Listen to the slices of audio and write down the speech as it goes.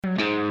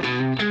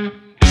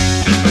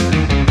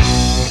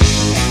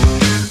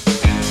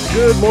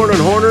Good morning,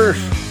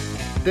 Horners.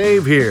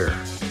 Dave here.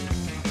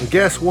 And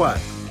guess what?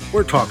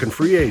 We're talking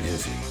free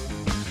agency.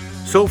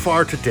 So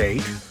far to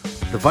date,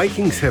 the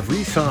Vikings have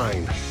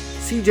re-signed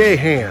C.J.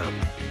 Ham,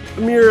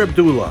 Amir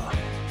Abdullah,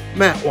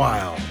 Matt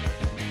Weil,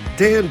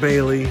 Dan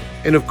Bailey,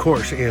 and of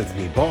course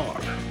Anthony Barr.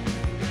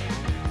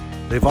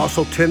 They've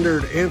also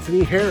tendered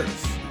Anthony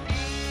Harris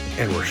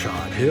and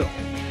Rashad Hill.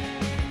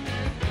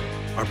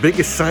 Our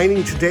biggest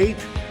signing to date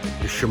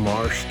is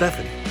Shamar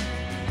Stephen,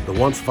 the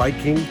once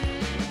Viking,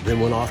 then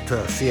went off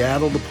to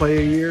Seattle to play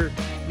a year,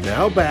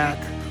 now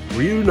back,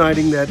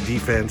 reuniting that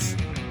defense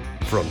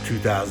from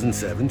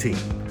 2017.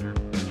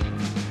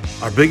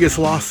 Our biggest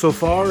loss so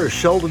far is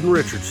Sheldon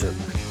Richardson.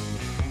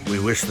 We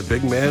wish the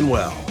big man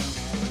well.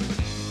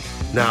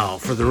 Now,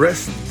 for the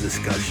rest of the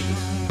discussion,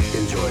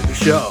 enjoy the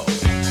show.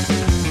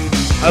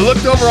 I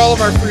looked over all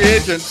of our free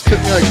agents.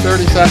 Took me like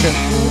 30 seconds.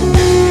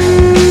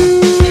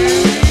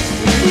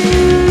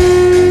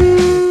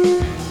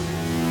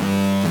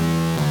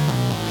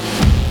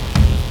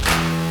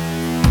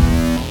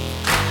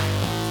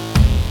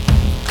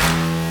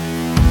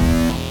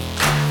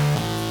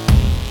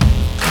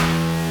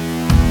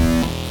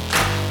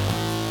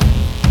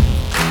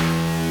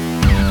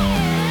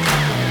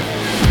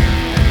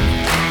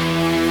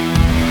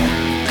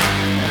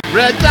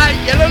 Red light,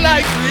 yellow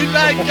light, green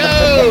light,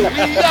 go!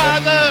 We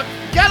are the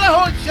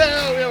Gallahorn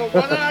Show! We have a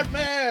one-armed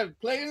man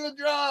playing the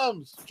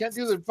drums. Can't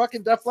do the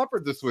fucking Def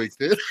Leppard this week,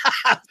 dude.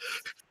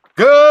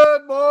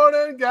 Good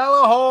morning,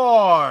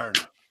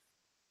 Gallahorn.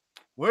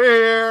 We're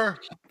here.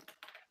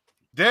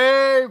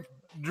 Dave,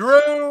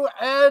 Drew,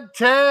 and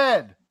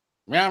Ted.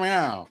 Meow,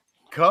 meow.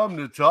 Come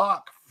to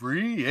talk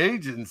free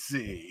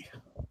agency.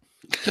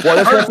 Well,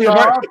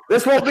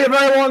 this won't be a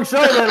very long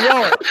show then,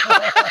 will it?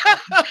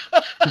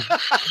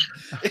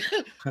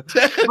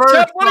 Ted,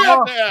 what do you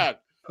have, man?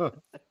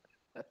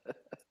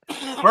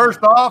 First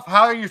off,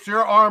 how is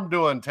your arm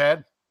doing,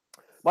 Ted?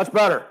 Much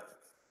better.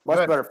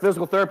 Much better.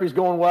 Physical therapy's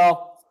going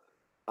well.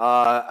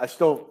 I'll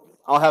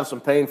have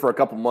some pain for a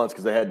couple months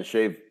because I had to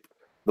shave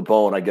the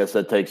bone. I guess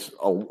that takes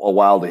a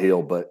while to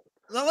heal, but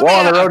we're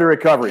on the road to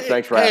recovery.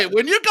 Thanks for asking. Hey,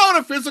 when you go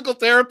to physical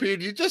therapy,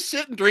 do you just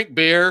sit and drink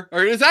beer,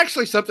 or is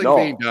actually something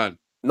being done?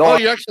 No,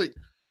 you actually.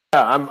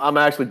 Yeah, I'm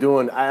actually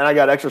doing, and I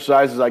got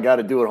exercises I got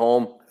to do at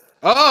home.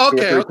 Oh,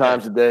 okay. 2 or 3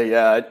 times a day.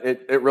 Yeah,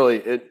 it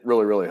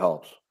really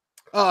helps.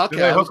 Oh, okay.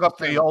 Do they hook up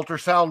the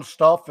ultrasound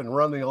stuff and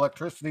run the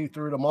electricity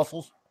through the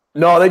muscles?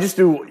 No, they just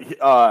do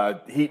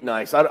heat and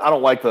ice. I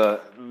don't like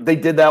they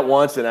did that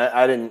once, and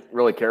I didn't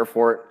really care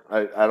for it.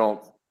 I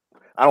don't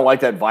like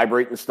that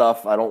vibrating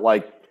stuff. I don't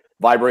like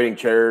vibrating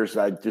chairs.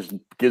 It just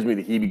gives me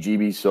the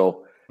heebie-jeebies.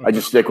 So I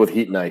just stick with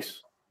heat and ice.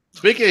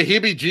 Speaking of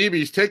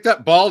heebie-jeebies, take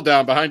that ball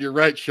down behind your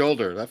right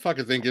shoulder. That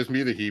fucking thing gives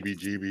me the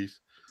heebie-jeebies.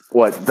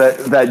 What,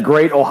 that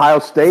great Ohio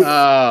State?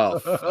 Oh,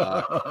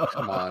 fuck.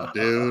 Come on,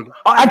 dude.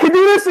 I can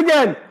do this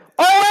again.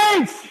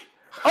 OH!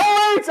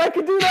 I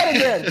could do that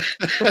again.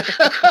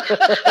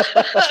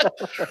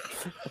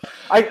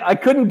 I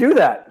couldn't do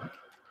that.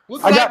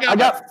 I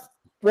got.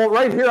 Well,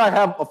 right here I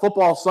have a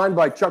football signed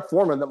by Chuck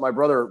Foreman that my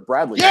brother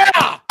Bradley. Yeah,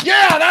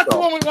 that's the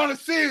one we want to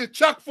see. The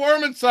Chuck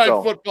Foreman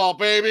signed football,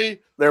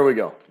 baby. There we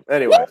go.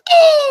 Anyway.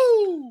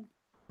 Woo-hoo!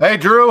 Hey,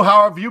 Drew,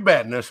 how have you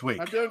been this week?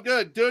 I'm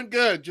doing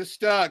good.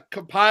 Just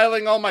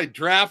compiling all my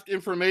draft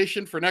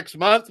information for next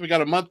month. We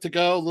got a month to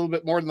go, a little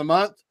bit more than a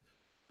month.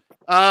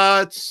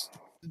 It's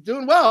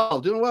doing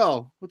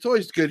well. It's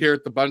always good here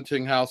at the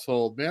Bunting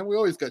household, man. We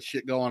always got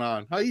shit going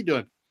on. How you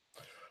doing?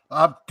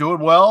 I'm doing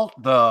well.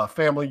 The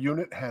family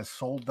unit has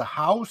sold the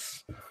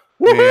house.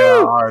 Woo-hoo! We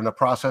are in the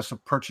process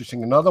of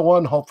purchasing another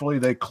one. Hopefully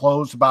they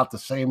close about the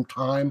same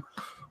time,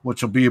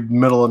 which will be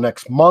middle of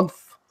next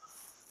month.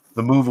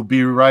 The move will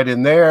be right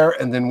in there,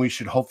 and then we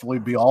should hopefully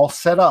be all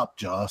set up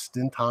just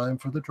in time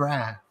for the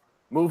draft.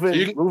 Moving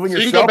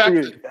yourself, or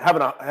you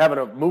having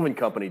a moving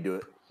company do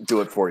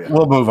it for you.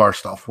 We'll move our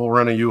stuff. We'll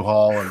rent a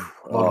U-Haul and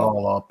load it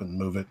all up and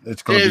move it.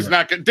 It's going Dave's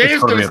not good.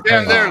 Dave's going to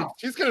stand there.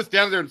 She's going to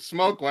stand there and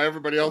smoke while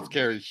everybody else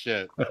carries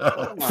shit.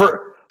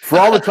 For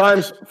all the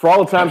times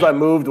I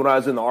moved when I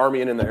was in the Army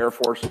and in the Air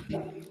Force,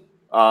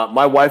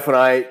 my wife and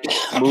I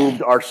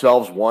moved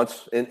ourselves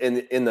once.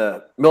 In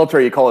the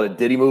military, you call it a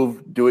ditty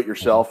move, do it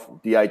yourself,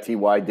 DITY,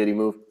 ditty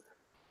move.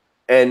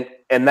 And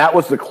that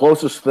was the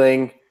closest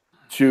thing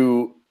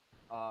to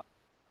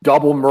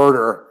double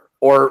murder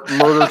or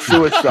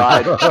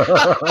murder-suicide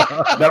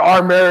that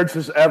our marriage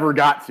has ever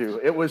got to.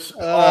 It was,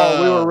 we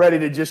were ready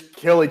to just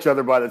kill each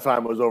other by the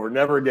time it was over.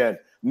 Never again.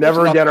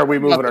 Never again are we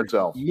moving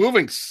ourselves.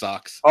 Moving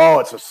sucks. Oh,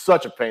 it's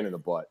such a pain in the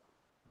butt.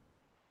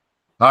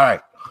 All right.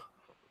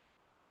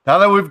 Now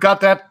that we've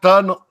got that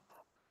done,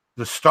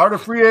 the start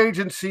of free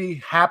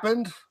agency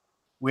happened.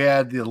 We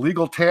had the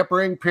legal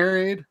tampering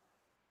period,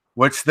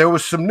 which there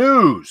was some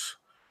news,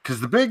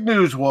 because the big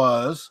news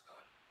was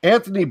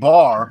Anthony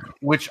Barr,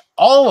 which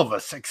all of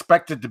us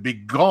expected to be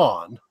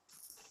gone,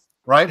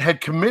 right,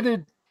 had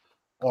committed,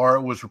 or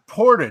it was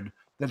reported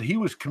that he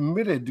was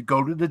committed to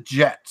go to the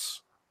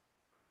Jets.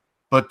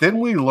 But then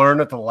we learn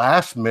at the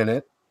last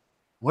minute,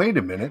 wait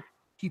a minute,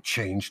 he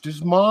changed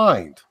his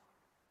mind.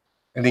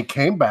 and he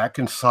came back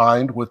and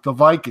signed with the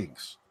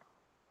Vikings.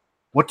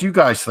 What do you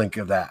guys think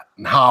of that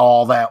and how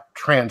all that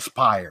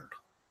transpired?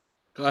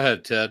 Go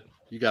ahead, Ted.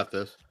 You got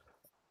this.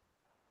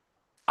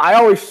 I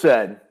always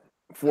said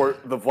for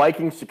the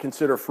Vikings to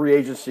consider free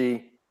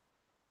agency,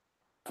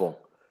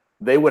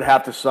 they would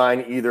have to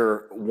sign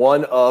either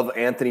one of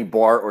Anthony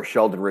Barr or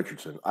Sheldon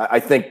Richardson. I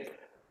think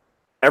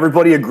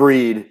everybody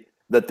agreed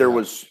that there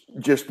was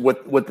just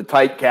with the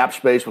tight cap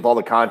space, with all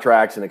the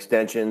contracts and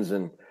extensions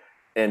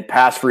and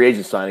past free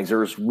agent signings, there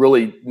was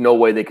really no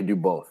way they could do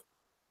both.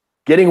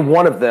 Getting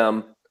one of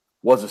them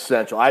was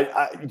essential.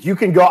 You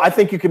can go. I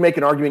think you can make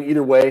an argument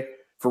either way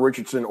for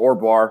Richardson or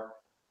Barr.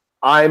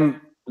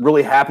 I'm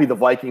really happy the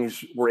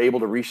Vikings were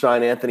able to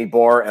re-sign Anthony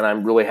Barr, and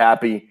I'm really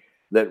happy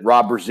that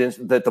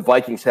that the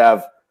Vikings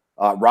have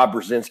Rob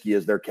Brzezinski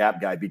as their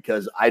cap guy,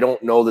 because I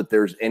don't know that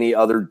there's any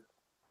other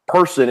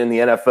person in the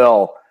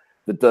NFL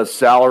that does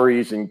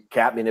salaries and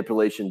cap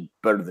manipulation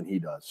better than he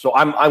does. So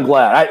I'm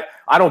glad.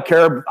 I don't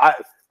care. I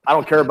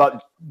don't care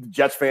about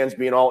Jets fans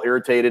being all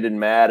irritated and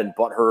mad and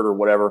butthurt or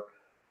whatever.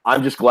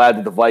 I'm just glad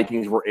that the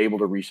Vikings were able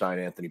to re-sign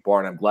Anthony Barr,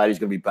 and I'm glad he's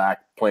going to be back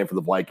playing for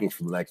the Vikings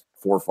for the next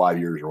 4 or 5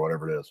 years or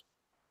whatever it is.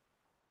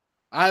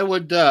 I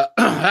would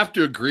have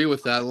to agree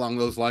with that along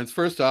those lines.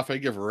 First off, I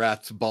give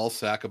rats ball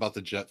sack about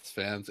the Jets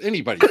fans.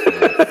 Anybody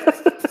fans.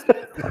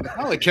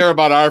 I only care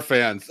about our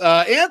fans.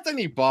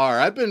 Anthony Barr.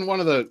 I've been one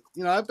of the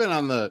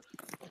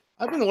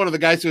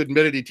guys who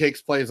admitted he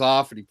takes plays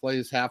off and he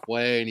plays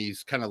halfway and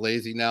he's kind of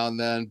lazy now and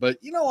then. But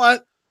you know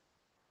what?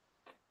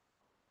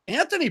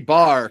 Anthony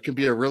Barr can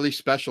be a really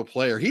special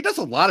player. He does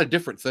a lot of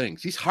different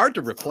things. He's hard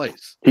to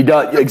replace. He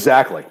does.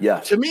 Exactly. Yeah.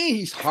 To me,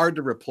 he's hard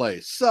to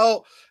replace.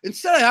 So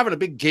instead of having a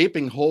big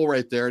gaping hole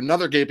right there,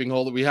 another gaping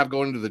hole that we have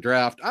going into the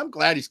draft, I'm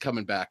glad he's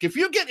coming back. If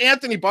you get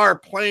Anthony Barr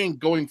playing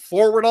going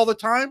forward all the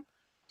time,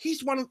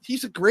 he's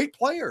a great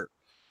player.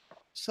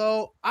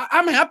 So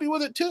I'm happy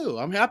with it too.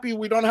 I'm happy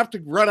we don't have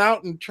to run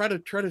out and try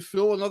to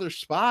fill another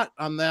spot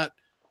on that.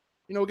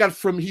 You know,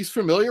 he's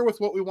familiar with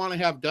what we want to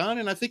have done,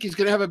 and I think he's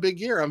going to have a big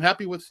year. I'm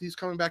happy with he's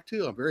coming back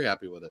too. I'm very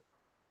happy with it.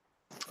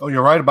 Oh,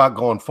 you're right about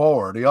going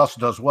forward. He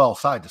also does well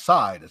side to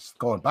side. It's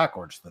going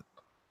backwards that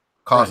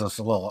causes us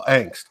a little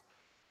angst.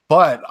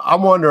 But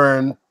I'm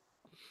wondering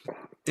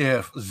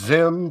if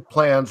Zim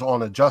plans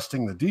on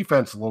adjusting the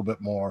defense a little bit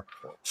more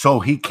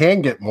so he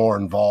can get more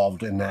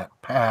involved in that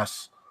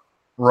pass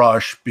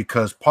rush,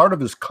 because part of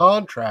his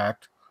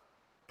contract,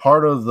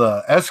 part of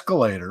the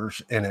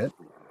escalators in it,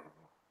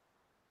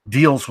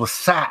 deals with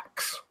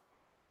sacks,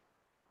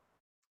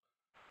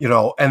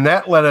 and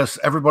that led us,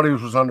 everybody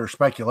was under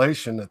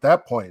speculation at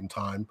that point in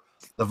time.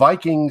 The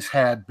Vikings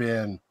had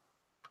been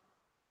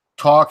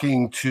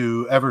talking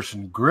to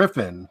Everson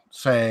Griffin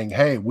saying,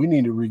 hey, we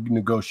need to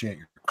renegotiate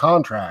your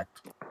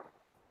contract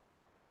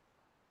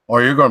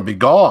or you're going to be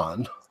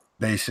gone,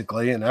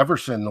 basically. And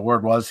Everson, the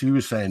word was, he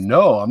was saying,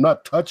 no, I'm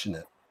not touching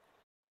it.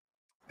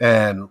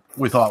 And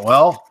we thought,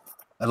 well,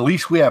 at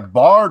least we have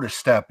Barr to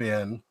step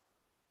in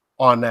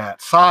on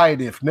that side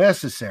if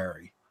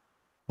necessary.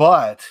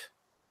 But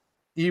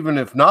even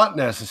if not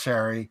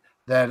necessary,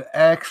 that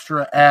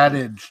extra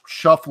added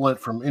shuffle it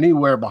from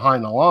anywhere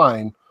behind the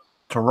line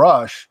to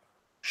rush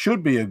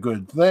should be a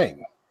good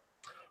thing.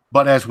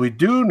 But as we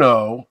do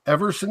know,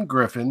 Everson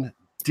Griffin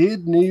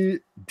did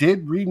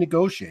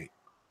renegotiate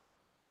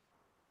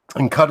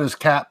and cut his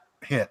cap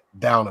hit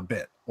down a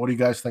bit. What do you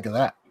guys think of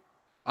that?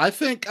 I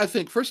think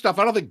first off,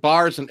 I don't think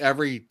Barr is an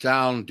every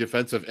down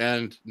defensive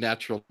end,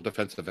 natural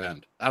defensive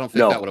end. I don't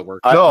think that would have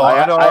worked.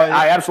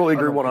 I absolutely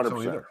agree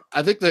 100%.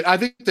 I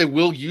think they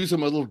will use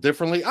him a little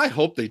differently. I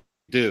hope they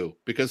do,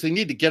 because they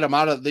need to get him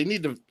out of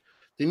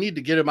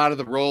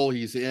the role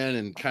he's in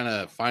and kind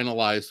of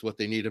finalize what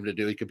they need him to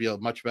do. He could be a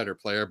much better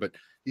player, but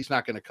he's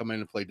not going to come in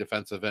and play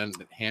defensive end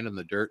and hand in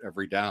the dirt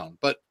every down.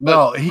 But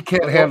no, he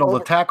can't handle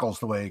the tackles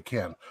the way he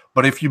can.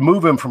 But if you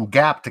move him from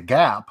gap to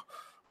gap,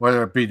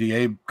 whether it be the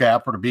A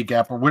gap or the B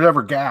gap or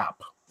whatever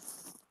gap,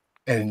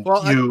 and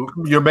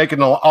you're making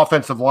the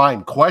offensive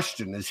line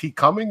question, is he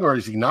coming or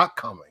is he not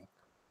coming?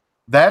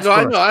 That's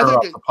going to stir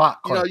up the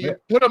pot quite a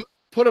bit. You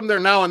put him there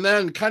now and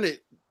then. Kind of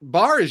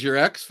Barr is your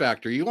X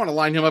factor. You want to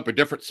line him up at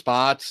different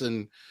spots,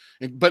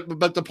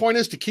 but the point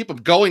is to keep him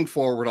going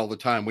forward all the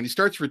time. When he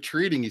starts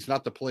retreating, he's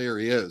not the player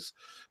he is.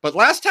 But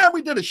last time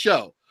we did a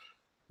show,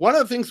 one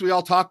of the things we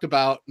all talked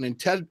about, and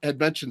Ted had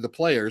mentioned the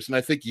players, and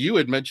I think you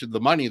had mentioned the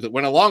money that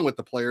went along with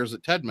the players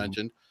that Ted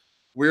mentioned.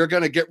 We were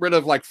going to get rid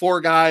of like 4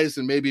 guys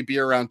and maybe be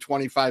around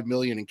 $25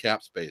 million in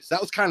cap space.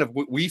 That was kind of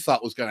what we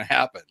thought was going to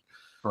happen.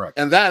 Correct.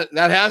 And that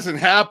hasn't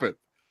happened.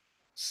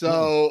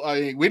 So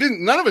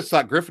none of us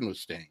thought Griffin was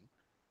staying.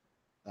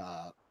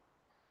 I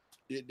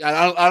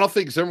don't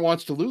think Zimmer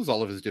wants to lose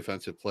all of his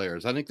defensive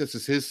players. I think this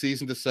is his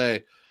season to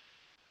say,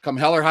 come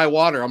hell or high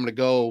water, I'm going to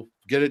go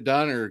get it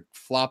done or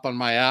flop on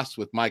my ass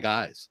with my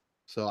guys.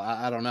 So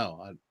I don't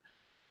know.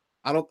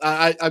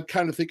 I'm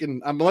kind of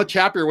thinking I'm much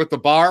happier with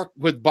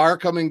Barr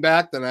coming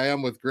back than I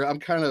am with Griffin. I'm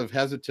kind of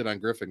hesitant on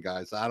Griffin,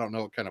 guys. I don't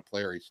know what kind of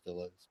player he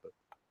still is, but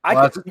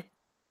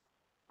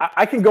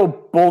I can go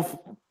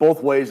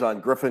both ways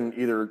on Griffin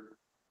either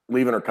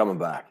leaving or coming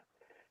back.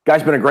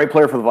 Guy's been a great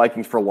player for the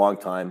Vikings for a long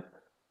time,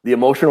 the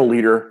emotional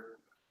leader,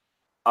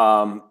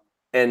 and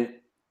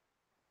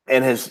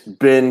has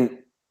been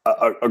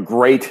a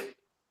great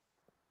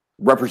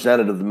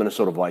representative of the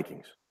Minnesota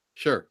Vikings.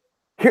 Sure.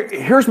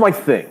 Here's my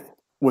thing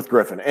with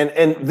Griffin,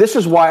 and this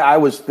is why I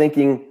was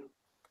thinking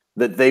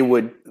that they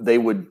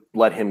would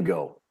let him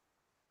go.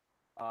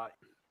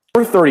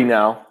 We're 30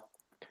 now.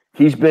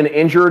 He's been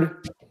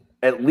injured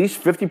at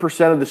least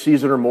 50% of the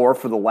season or more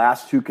for the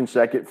last 2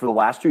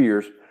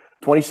 years.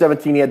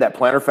 2017, he had that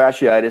plantar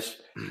fasciitis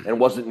and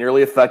wasn't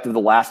nearly effective the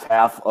last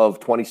half of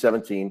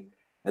 2017.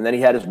 And then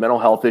he had his mental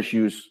health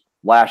issues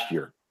last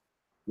year.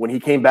 When he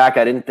came back,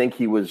 I didn't think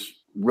he was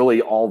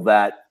really all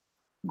that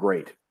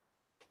great.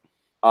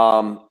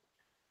 That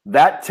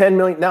 $10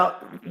 million. Now,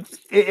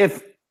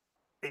 if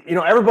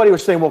everybody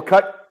was saying, well,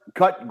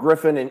 cut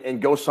Griffin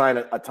and go sign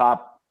a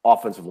top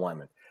offensive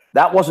lineman.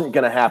 That wasn't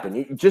going to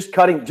happen. Just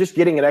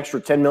getting an extra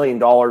 $10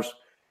 million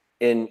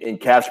in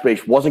cap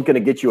space wasn't going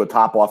to get you a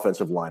top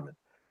offensive lineman,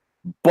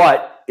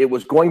 but it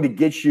was going to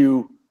get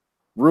you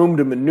room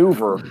to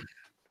maneuver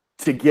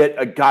to get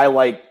a guy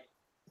like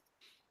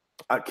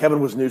Kevin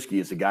Wisniewski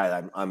is a guy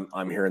that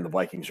I'm hearing the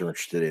Vikings are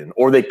interested in,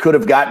 or they could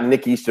have gotten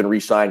Nick Easton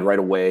re-signed right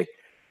away,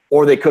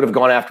 or they could have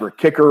gone after a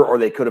kicker, or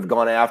they could have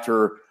gone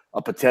after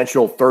a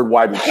potential third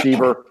wide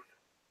receiver.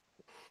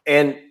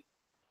 And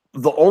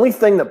the only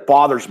thing that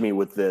bothers me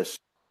with this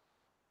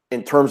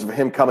in terms of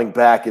him coming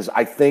back is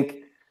I think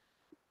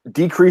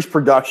decreased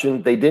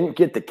production. They didn't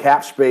get the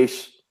cap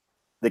space,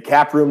 the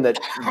cap room that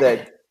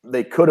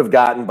they could have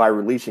gotten by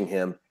releasing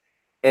him.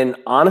 And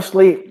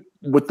honestly,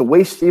 with the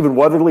way Stephen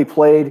Weatherly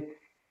played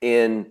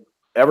in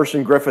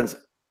Everson Griffin's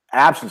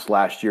absence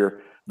last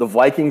year, the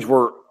Vikings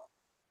were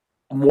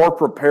more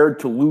prepared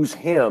to lose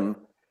him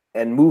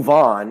and move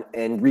on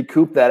and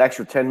recoup that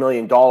extra $10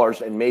 million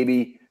and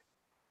maybe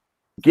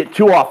get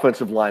 2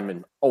 offensive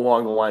linemen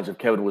along the lines of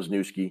Kevin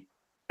Wisniewski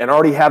and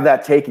already have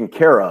that taken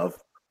care of.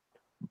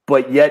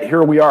 But yet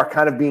here we are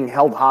kind of being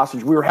held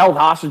hostage. We were held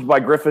hostage by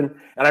Griffin,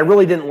 and I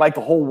really didn't like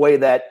the whole way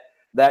that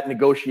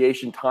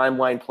negotiation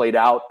timeline played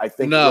out. I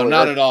think no,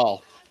 not at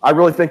all. I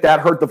really think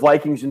that hurt the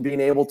Vikings in being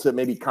able to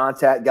maybe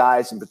contact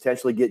guys and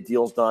potentially get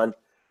deals done.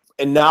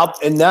 And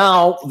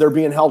now they're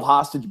being held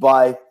hostage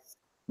by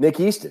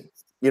Nick Easton.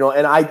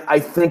 And I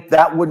think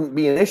that wouldn't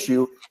be an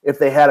issue if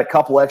they had a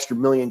couple extra $1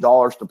 million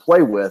to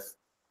play with,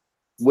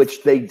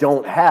 which they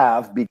don't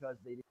have because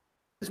they didn't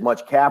have as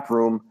much cap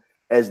room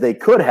as they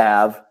could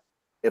have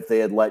if they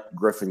had let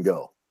Griffin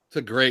go. It's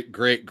a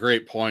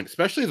great point,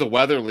 especially the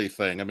Weatherly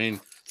thing. I mean,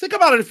 think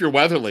about it. If you're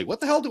Weatherly, what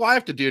the hell do I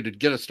have to do to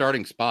get a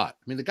starting spot?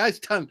 I mean, the guy's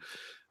done,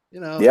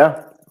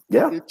 Yeah.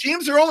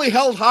 Teams are only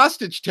held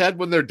hostage, Ted,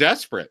 when they're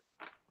desperate.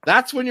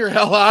 That's when you're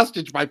held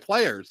hostage by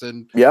players.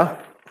 And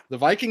the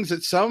Vikings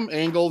at some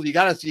angle, you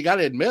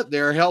gotta admit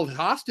they're held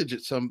hostage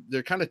at some.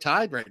 They're kind of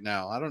tied right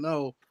now. I don't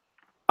know.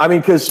 I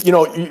mean, because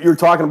you're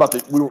talking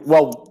about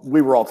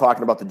we were all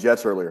talking about the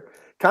Jets earlier.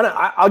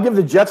 I'll give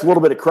the Jets a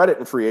little bit of credit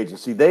in free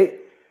agency.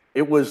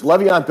 It was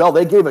Le'Veon Bell.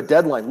 They gave a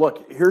deadline.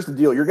 Look, here's the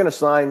deal. You're going to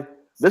sign.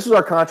 This is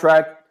our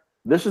contract.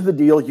 This is the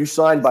deal. You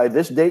sign by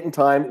this date and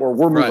time, or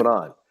we're moving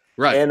on.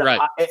 Right.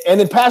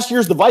 And in past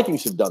years, the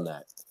Vikings have done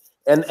that,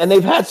 and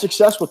they've had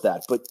success with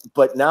that.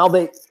 But now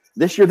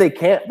this year they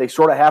can't. They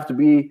sort of have to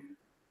be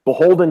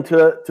beholden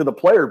to the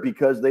player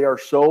because they are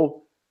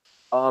so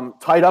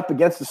tied up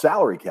against the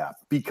salary cap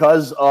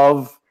because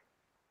of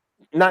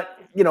I'm not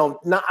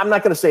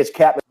going to say it's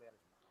cap.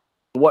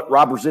 What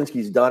Rob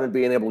Brzezinski's done and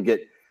being able to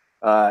get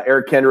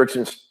Eric Kendricks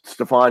and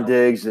Stephon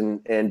Diggs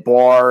and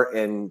Barr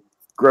and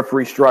Griff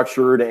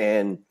restructured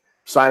and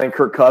signing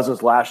Kirk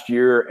Cousins last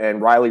year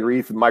and Riley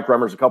Reif and Mike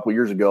Remmers a couple of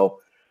years ago,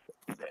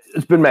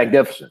 it's been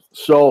magnificent.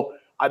 So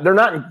they're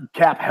not in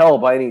cap hell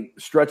by any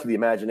stretch of the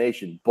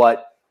imagination,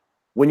 but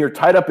when you're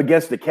tied up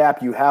against the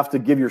cap, you have to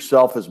give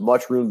yourself as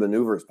much room to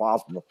maneuver as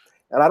possible.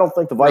 And I don't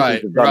think the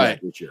Vikings have done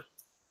that this year.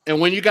 And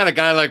when you got a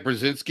guy like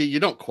Brzezinski, you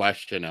don't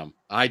question him.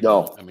 I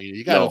don't. I mean,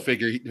 you got to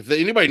figure if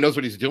anybody knows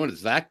what he's doing,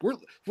 it's that.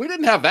 If we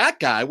didn't have that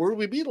guy, where would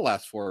we be the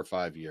last 4 or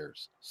 5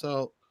 years?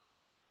 So,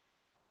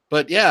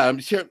 but yeah, I'm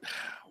sure.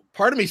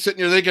 Part of me sitting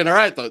here thinking, all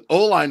right, the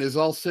O-line is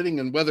all sitting,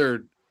 and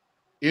whether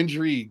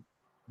injury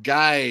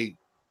guy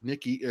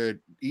Nick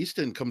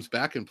Easton comes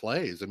back and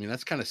plays. I mean,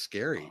 that's kind of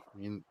scary. I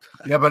mean,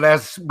 yeah, but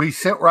as we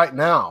sit right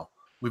now,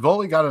 we've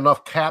only got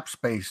enough cap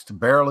space to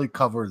barely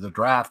cover the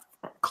draft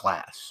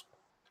class.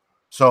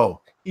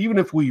 So even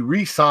if we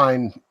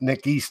re-sign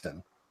Nick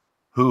Easton,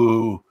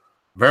 who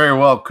very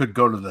well could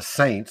go to the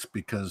Saints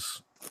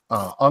because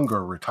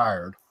Unger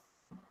retired,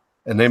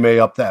 and they may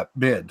up that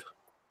bid,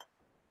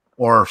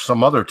 or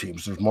some other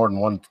teams. There's more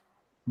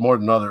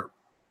than other,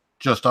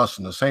 just us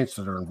and the Saints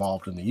that are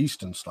involved in the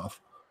Easton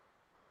stuff.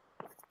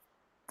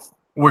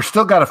 We're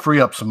still got to free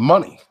up some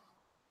money.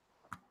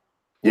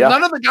 Yeah.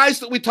 None of the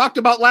guys that we talked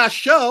about last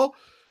show,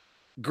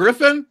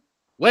 Griffin,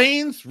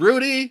 Waynes,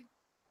 Rudy,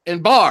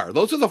 and Barr,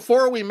 those are the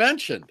 4 we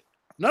mentioned.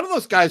 None of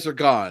those guys are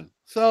gone.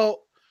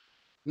 So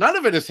none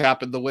of it has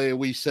happened the way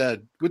we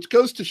said, which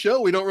goes to show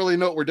we don't really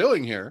know what we're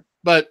doing here.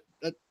 But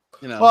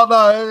Well,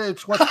 no,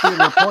 it's what's being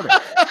reported.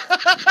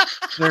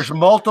 There's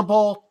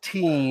multiple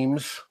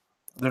teams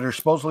that are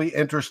supposedly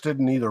interested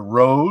in either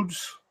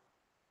Rhodes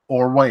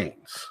or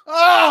Waynes.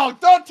 Oh,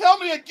 don't tell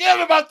me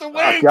again about the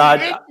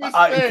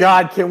Waynes.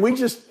 God, can we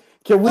just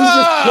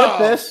put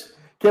this?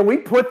 Can we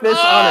put this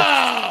on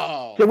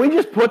a? Can we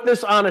just put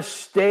this on a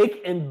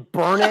stake and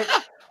burn it?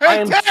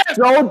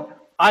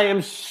 I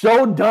am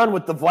so done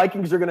with the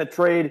Vikings are going to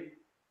trade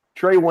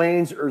Trey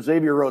Waynes or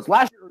Xavier Rhodes.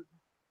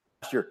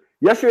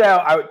 Yesterday,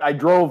 I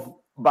drove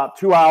about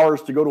 2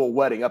 hours to go to a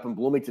wedding up in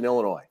Bloomington,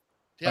 Illinois.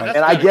 Yeah,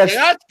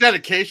 that's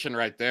dedication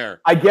right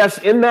there. I guess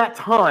in that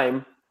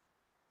time,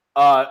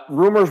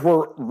 rumors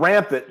were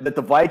rampant that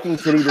the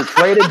Vikings had either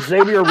traded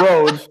Xavier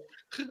Rhodes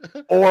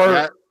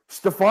or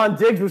Stephon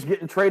Diggs was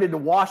getting traded to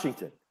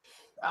Washington.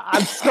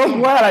 I'm so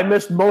glad I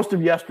missed most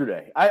of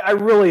yesterday. I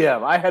really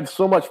am. I had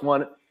so much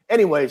fun.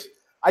 Anyways,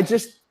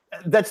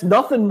 that's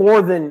nothing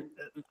more than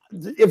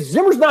if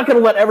Zimmer's not going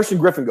to let Everson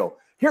Griffin go.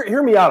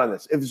 Hear me out on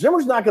this. If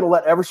Zimmer's not going to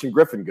let Everson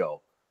Griffin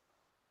go,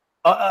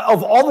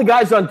 of all the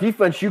guys on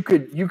defense you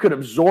could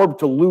absorb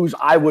to lose,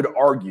 I would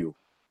argue.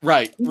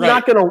 Right.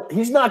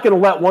 He's not gonna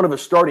let one of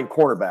his starting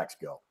cornerbacks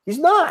go. He's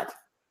not.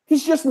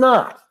 He's just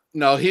not.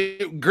 No,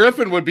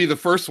 Griffin would be the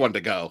first one to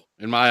go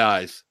in my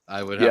eyes.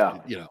 I would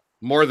have to,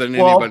 more than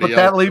anybody else. But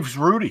that leaves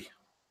Rudy.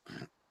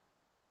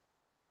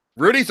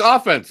 Rudy's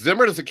offense.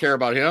 Zimmer doesn't care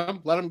about him.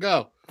 Let him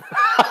go.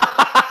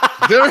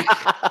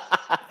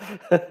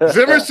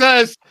 Zimmer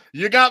says,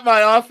 you got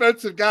my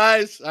offensive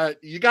guys.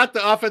 You got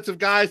the offensive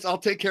guys. I'll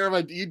take care of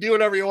it. You do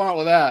whatever you want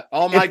with that.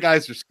 All my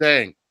guys are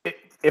staying.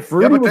 If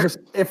Rudy was a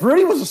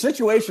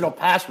situational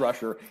pass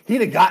rusher, he'd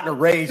have gotten a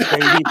raise,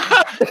 baby.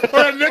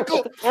 or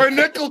a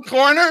nickel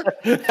corner.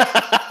 Did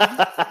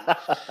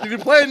you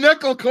play a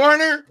nickel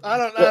corner? I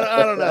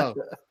don't know.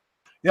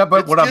 Yeah,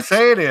 but what I'm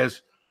saying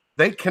is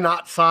they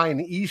cannot sign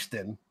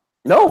Easton.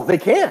 No, they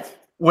can't.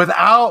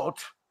 Without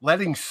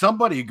letting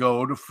somebody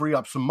go to free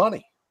up some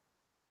money.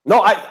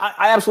 No, I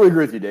absolutely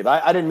agree with you, Dave.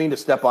 I didn't mean to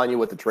step on you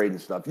with the trade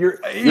and stuff. You're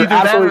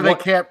absolutely they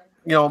can't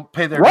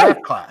pay their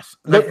draft class.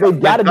 They've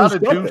got to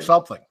do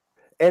something.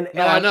 And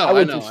I know.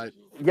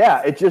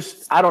 It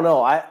just I don't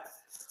know.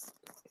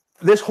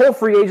 This whole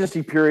free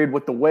agency period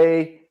with the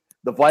way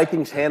the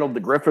Vikings handled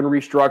the Griffin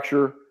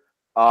restructure,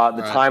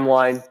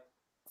 timeline,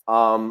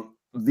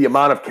 the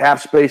amount of cap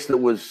space that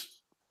was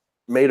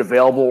made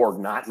available or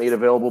not made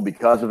available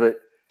because of it,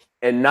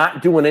 and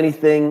not doing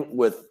anything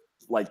with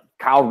like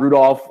Kyle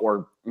Rudolph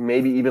or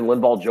maybe even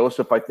Linval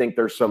Joseph. I think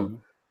there's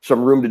some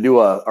room to do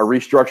a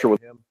restructure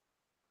with him.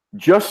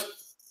 Just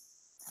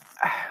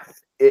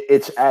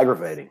it's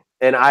aggravating,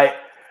 and I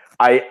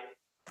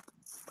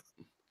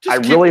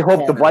really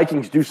hope the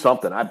Vikings do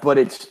something. But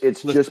it's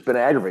just been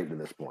aggravating to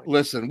this point.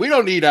 Listen, we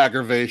don't need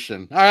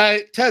aggravation. All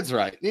right, Ted's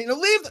right.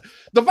 Leave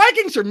the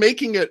Vikings are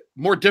making it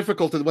more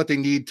difficult than what they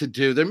need to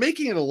do. They're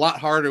making it a lot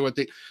harder.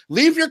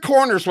 Leave your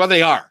corners where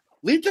they are.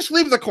 Leave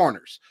the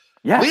corners.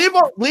 Yes.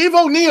 Leave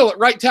O'Neal at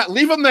right tackle.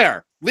 Leave him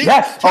there.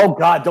 Oh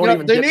God, don't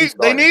even. They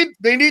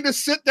need to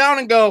sit down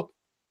and go.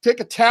 Take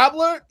a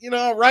tablet,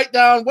 write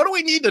down what do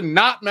we need to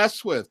not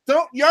mess with.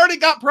 You already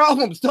got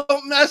problems.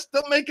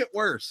 Don't make it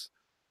worse.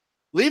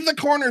 Leave the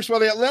corners where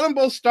let them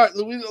both start.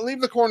 Leave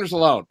the corners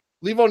alone.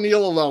 Leave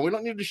O'Neal alone. We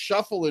don't need to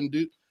shuffle and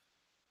do.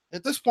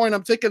 At this point,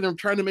 I'm thinking they're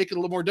trying to make it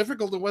a little more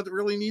difficult than what it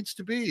really needs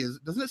to be.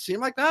 Doesn't it seem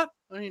like that?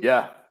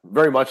 Yeah,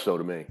 very much so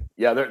to me.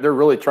 Yeah, they're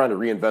really trying to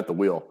reinvent the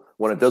wheel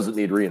when it doesn't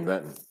need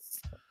reinventing.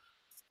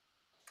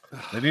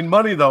 They need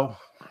money though.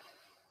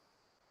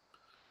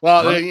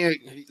 Well,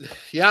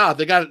 yeah,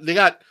 they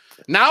got.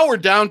 Now we're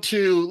down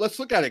to. Let's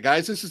look at it,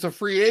 guys. This is a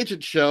free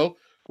agent show.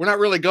 We're not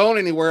really going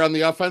anywhere on the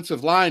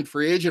offensive line,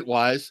 free agent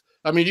wise.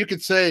 I mean, you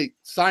could say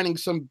signing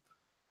some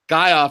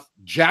guy off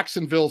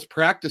Jacksonville's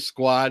practice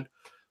squad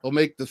will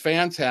make the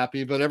fans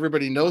happy, but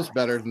everybody knows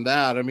better than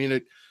that. I mean,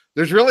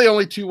 there's really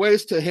only two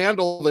ways to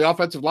handle the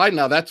offensive line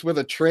now. That's with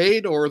a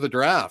trade or the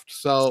draft.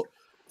 So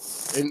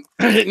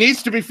it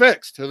needs to be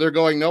fixed, or they're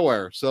going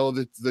nowhere. So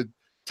the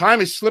time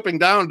is slipping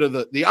down to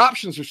the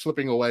options are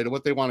slipping away to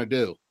what they want to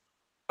do.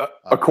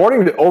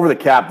 According to Over the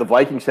Cap, the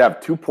Vikings have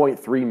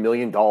 $2.3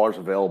 million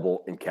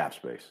available in cap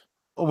space,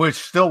 which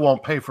still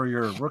won't pay for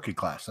your rookie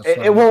class.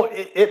 It won't.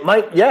 It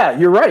might. Yeah,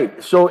 you're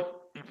right. So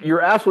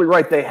you're absolutely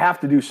right. They have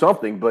to do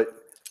something, but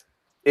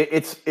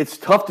it's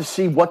tough to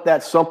see what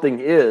that something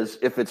is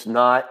if it's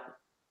not,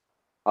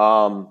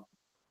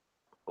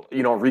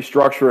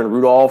 restructuring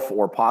Rudolph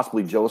or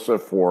possibly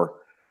Joseph or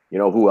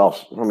who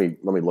else. Let me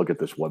look at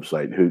this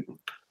website. Who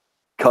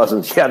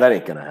Cousins? Yeah, that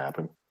ain't gonna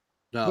happen.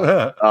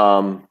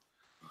 No.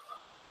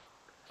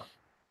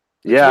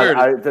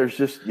 There's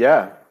just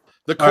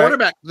the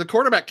quarterback. The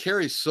quarterback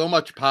carries so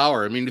much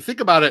power. I mean, to think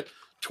about it,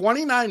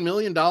 $29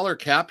 million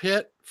cap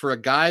hit for a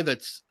guy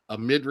that's a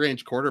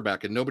mid-range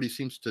quarterback, and nobody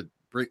seems to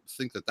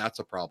think that that's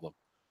a problem.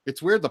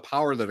 It's weird the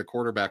power that a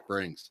quarterback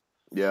brings.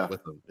 Yeah,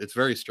 with them, it's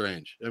very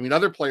strange. I mean,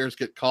 other players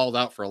get called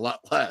out for a lot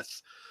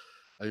less.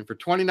 I mean, for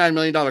 $29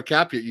 million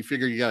cap hit, you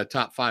figure you got a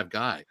top 5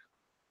 guy.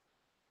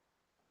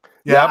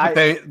 Yeah,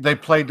 but they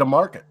played the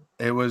market.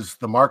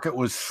 The market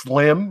was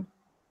slim.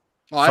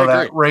 Oh, so I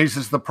that agree.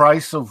 raises the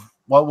price of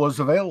what was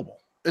available.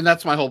 And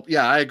that's my whole.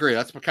 Yeah, I agree.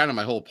 That's kind of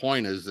my whole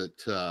point is that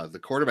the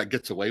quarterback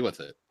gets away with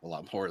it a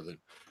lot more than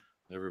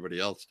everybody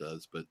else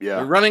does. But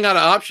they're running out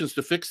of options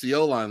to fix the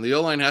O-line. The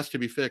O-line has to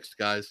be fixed,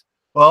 guys.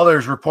 Well,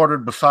 there's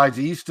reported besides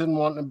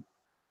Easton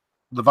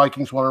the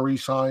Vikings want to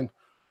re-sign.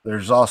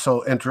 There's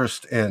also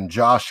interest in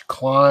Josh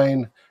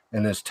Klein,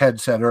 and as Ted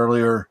said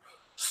earlier,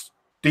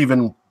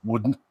 Steven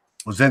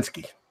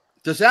Wozinski.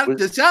 Does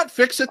that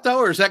fix it though,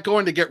 or is that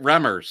going to get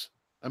Remmers?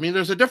 I mean,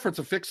 there's a difference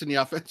of fixing the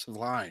offensive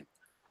line.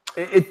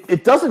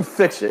 It doesn't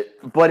fix it,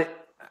 but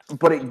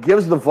it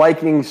gives the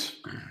Vikings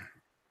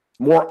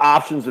more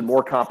options and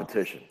more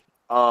competition.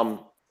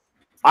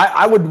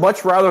 I would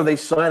much rather they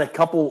sign a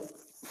couple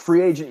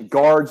free agent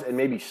guards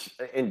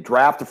and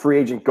draft a free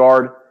agent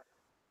guard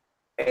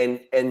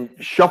and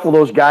shuffle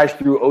those guys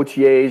through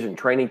OTAs and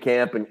training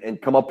camp and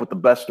come up with the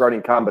best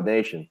starting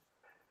combination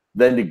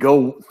than to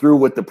go through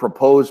with the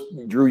proposed,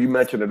 Drew, you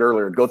mentioned it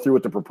earlier, go through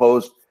with the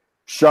proposed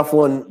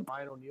shuffling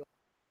Brian O'Neill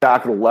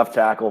tackle to left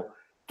tackle,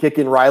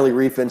 kicking Riley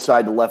Reef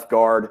inside the left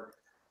guard,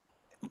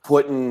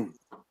 putting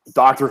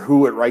Dr.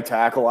 Who at right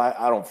tackle.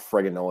 I don't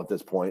friggin' know at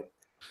this point.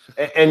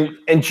 And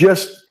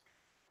just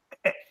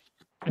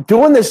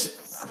doing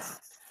this,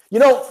 in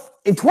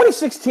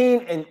 2016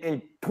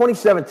 and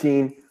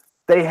 2017,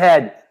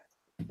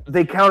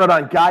 they counted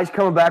on guys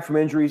coming back from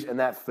injuries, and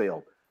that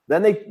failed.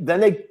 Then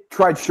they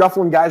tried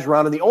shuffling guys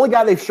around, and the only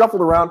guy they've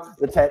shuffled around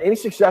that's had any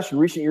success in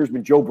recent years has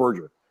been Joe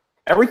Berger.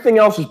 Everything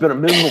else has been a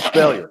miserable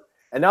failure.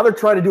 And now they're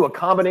trying to do a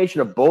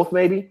combination of both,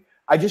 maybe.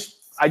 I just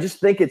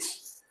think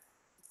it's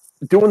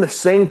doing the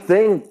same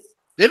thing.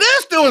 It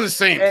is doing the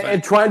same thing.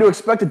 And trying to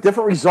expect a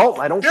different result.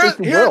 I don't think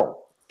they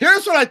will.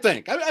 Here's what I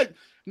think.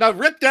 Now,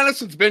 Rick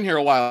Dennison's been here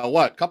a while.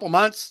 What, a couple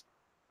months?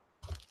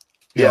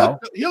 Yeah.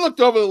 He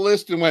looked over the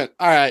list and went,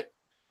 all right.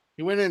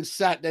 He went in and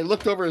sat. They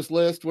looked over his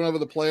list, went over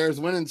the players,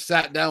 went and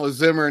sat down with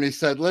Zimmer, and he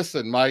said,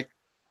 listen, Mike,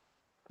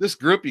 this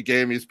group you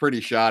gave me is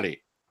pretty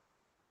shoddy.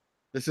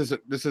 I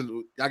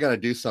got to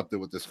do something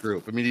with this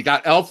group. I mean, you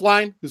got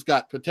Elflein, who's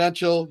got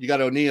potential. You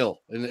got O'Neill,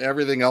 and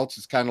everything else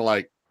is kind of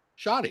like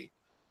shoddy.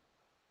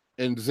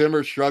 And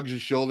Zimmer shrugs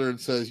his shoulder and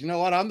says, you know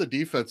what? I'm the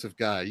defensive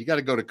guy. You got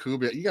to go to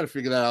Kubiak. You got to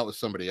figure that out with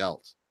somebody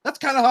else. That's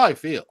kind of how I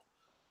feel.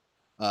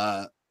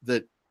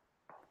 That,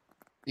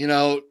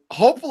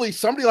 hopefully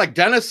somebody like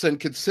Dennison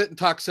could sit and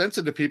talk sense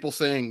into people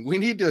saying, we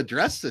need to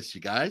address this,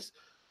 you guys,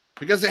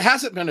 because it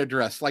hasn't been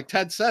addressed. Like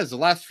Ted says, the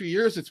last few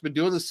years, it's been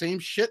doing the same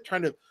shit,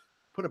 trying to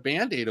put a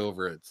Band-Aid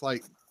over it. It's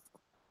like,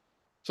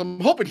 so I'm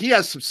hoping he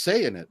has some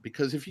say in it,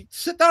 because if you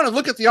sit down and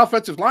look at the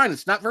offensive line,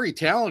 it's not very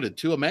talented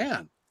to a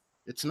man.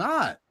 It's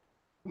not.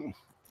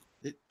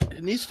 It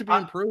needs to be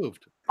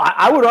improved.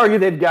 I would argue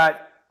they've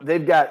got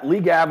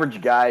league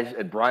average guys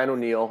at Brian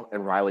O'Neill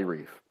and Riley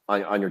Reef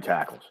on your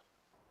tackles.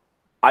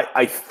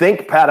 I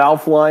think Pat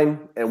Elflein,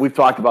 and we've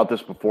talked about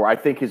this before, I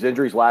think his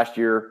injuries last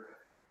year,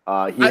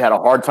 he had a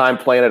hard time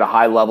playing at a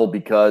high level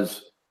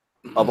because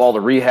of all the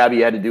rehab he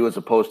had to do as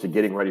opposed to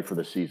getting ready for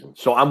the season.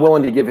 So I'm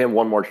willing to give him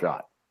one more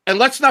shot. And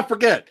let's not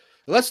forget,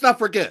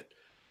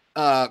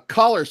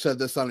 Collar said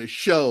this on his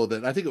show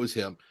that I think it was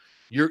him.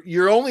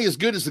 You're only as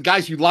good as the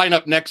guys you line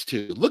up next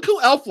to. Look who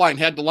Elflein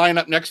had to line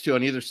up next to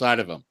on either side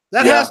of him.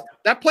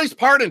 That plays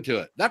part into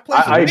it. That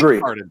plays a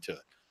big part into it.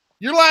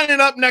 You're lining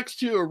up next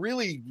to a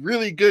really,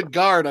 really good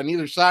guard on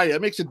either side.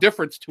 It makes a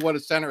difference to what a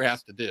center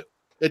has to do.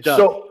 It does.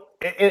 So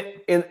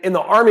in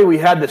the Army, we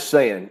had this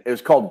saying. It was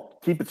called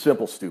 "Keep it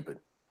simple, stupid."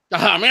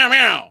 Meow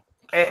meow.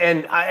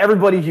 And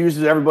everybody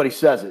uses it. Everybody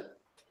says it.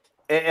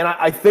 And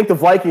I think the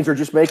Vikings are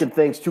just making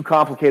things too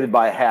complicated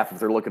by a half if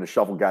they're looking to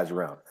shuffle guys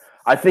around.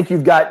 I think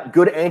you've got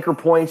good anchor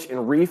points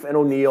in Reef and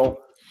O'Neill,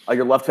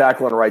 your left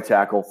tackle and right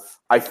tackle.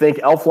 I think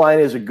Elflein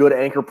is a good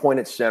anchor point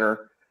at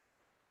center.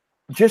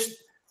 Just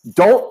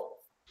don't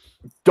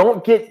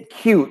get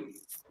cute.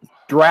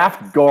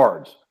 Draft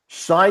guards.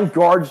 Sign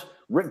guards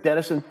Rick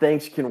Dennison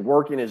thinks can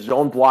work in his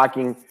zone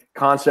blocking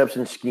concepts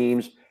and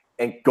schemes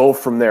and go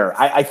from there.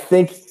 I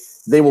think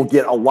they will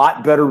get a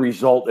lot better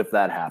result if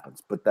that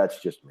happens, but that's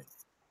just me.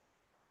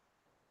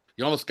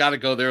 You almost got to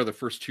go there the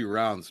first 2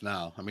 rounds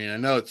now. I mean, I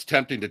know it's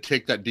tempting to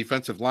take that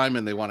defensive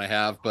lineman they want to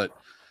have, but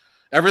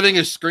everything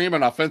is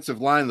screaming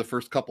offensive line the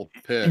first couple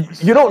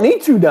picks. You don't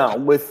need to now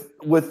with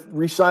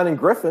re-signing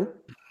Griffin.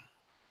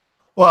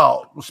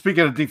 Well,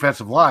 speaking of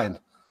defensive line,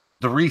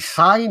 the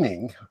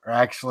re-signing, or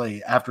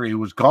actually after he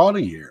was gone a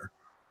year,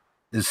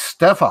 is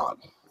Stefan.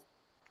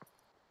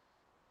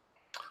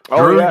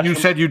 Oh, Drew, yeah. you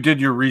said you did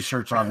your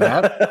research on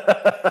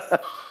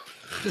that.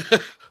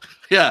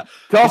 Yeah.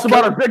 Tell us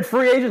about our big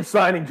free agent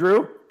signing,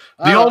 Drew.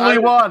 The only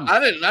one.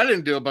 I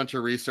didn't do a bunch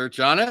of research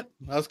on it.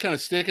 I was kind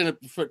of sticking it.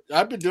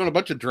 I've been doing a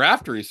bunch of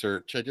draft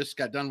research. I just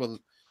got done with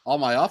all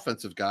my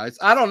offensive guys.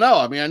 I don't know.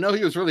 I mean, I know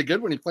he was really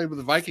good when he played with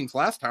the Vikings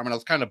last time, and I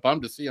was kind of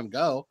bummed to see him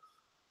go.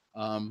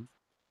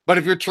 But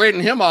if you're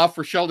trading him off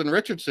for Sheldon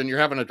Richardson, you're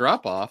having a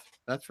drop off.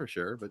 That's for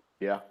sure. But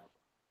yeah,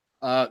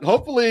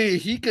 hopefully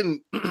he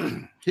can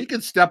he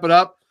can step it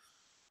up.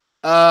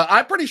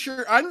 I'm pretty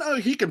sure. I know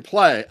he can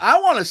play. I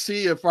want to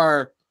see if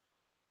our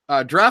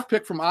draft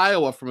pick from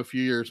Iowa from a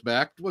few years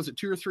back, was it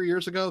 2 or 3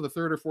 years ago, the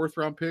 3rd or 4th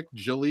round pick,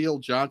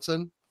 Jaleel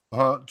Johnson?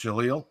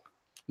 Jaleel?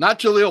 Not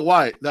Jaleel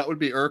White. That would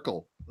be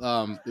Urkel.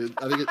 I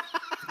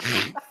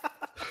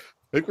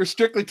think we're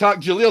strictly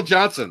talking Jaleel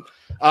Johnson.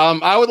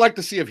 I would like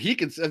to see if he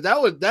can.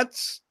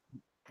 That's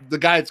the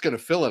guy that's going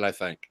to fill it. I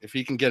think if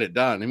he can get it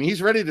done. I mean,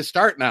 he's ready to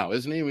start now,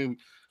 isn't he? I mean,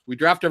 we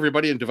draft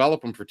everybody and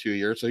develop him for 2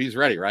 years, so he's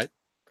ready, right?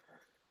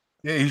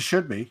 Yeah, he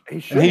should be. He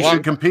should. And he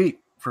should compete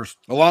for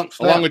along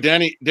with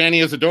Danny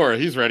Isadora.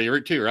 He's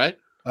ready too, right?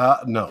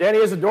 No. Danny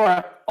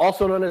Isadora,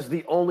 also known as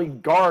the only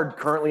guard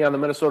currently on the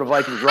Minnesota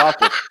Vikings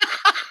roster.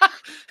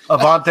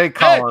 Avante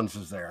Collins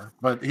is there,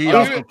 but he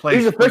also plays.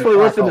 He's officially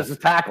listed as a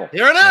tackle.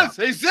 Here it is.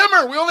 Hey,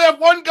 Zimmer, we only have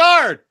one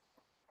guard.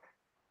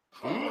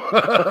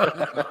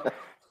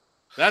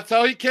 That's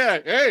how he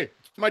can. Hey,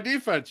 it's my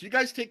defense. You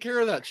guys take care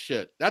of that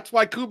shit. That's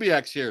why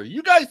Kubiak's here.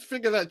 You guys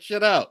figure that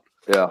shit out.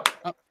 Yeah.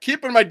 I'm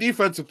keeping my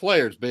defensive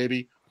players,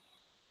 baby.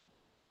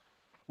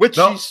 It's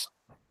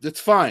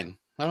fine.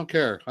 I don't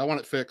care. I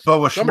want it fixed. But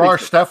with Shamar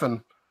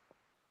Stephen,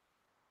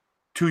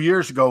 2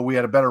 years ago, we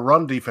had a better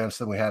run defense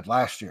than we had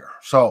last year.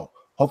 So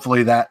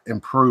hopefully that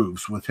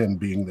improves with him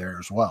being there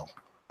as well.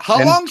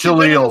 How long has he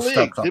been in the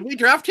league? Did we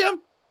draft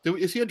him?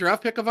 Is he a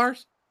draft pick of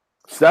ours?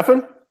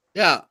 Stephen?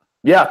 Yeah.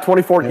 Yeah,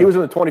 2014. He was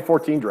in the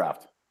 2014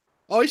 draft.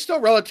 Oh, he's still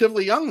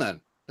relatively young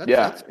then.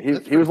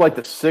 He was like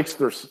the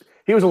 6th or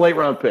he was a late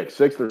round pick,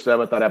 6th or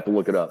 7th. I'd have to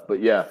look it up, but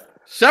yeah.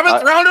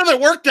 7th rounder that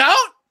worked out?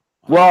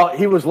 Well,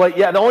 he was late.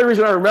 Yeah, the only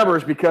reason I remember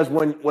is because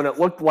when it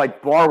looked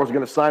like Barr was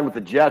going to sign with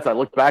the Jets, I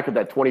looked back at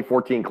that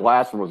 2014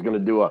 class and was going to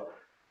do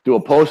a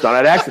post on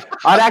it.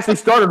 I'd actually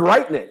started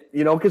writing it,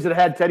 because it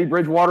had Teddy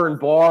Bridgewater and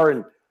Barr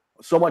and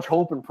so much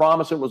hope and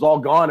promise. It was all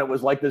gone. It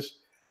was like this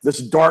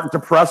dark,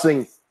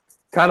 depressing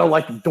kind of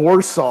like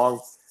Doors song.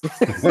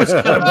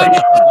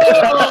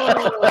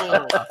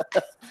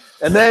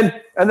 And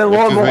then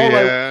lo and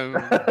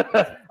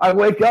behold, I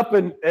wake up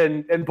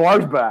and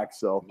Barr's back.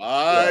 So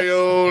my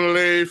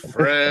only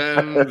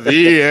friend,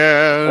 the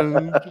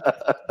end.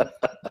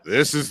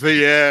 This is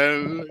the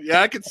end.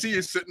 Yeah, I could see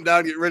you sitting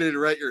down, getting ready to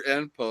write your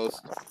end post.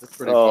 That's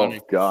pretty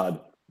funny. Oh God,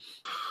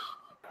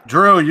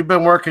 Drew, you've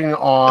been working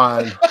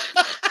on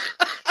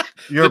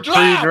your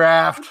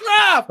pre-draft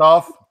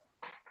stuff.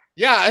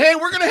 Yeah, hey,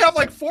 we're gonna have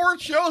like 4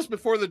 shows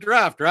before the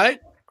draft, right?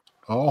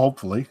 Oh,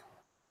 hopefully.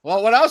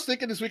 Well, what I was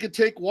thinking is we could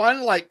take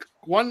one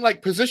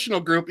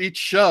positional group each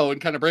show and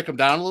kind of break them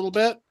down a little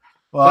bit.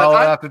 Well,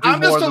 I have to do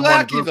I'm more just than a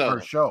lackey, one group though.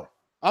 per show.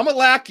 I'm a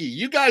lackey.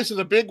 You guys are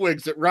the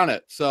bigwigs that run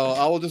it, so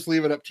I will just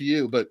leave it up to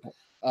you. But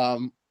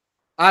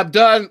I've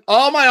done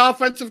all my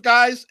offensive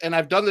guys, and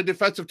I've done the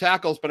defensive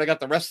tackles, but I got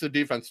the rest of the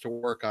defense to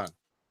work on.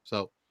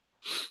 So,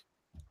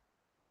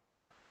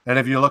 and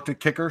have you looked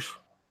at kickers?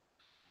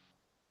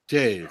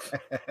 Dave.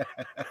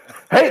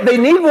 Hey, they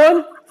need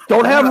one.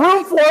 Don't have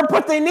room for it,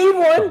 but they need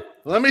one.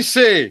 Let me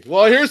see.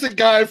 Well, here's a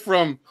guy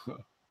from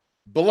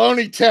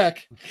Baloney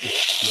Tech.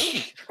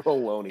 He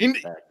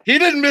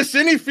didn't miss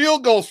any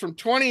field goals from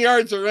 20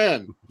 yards or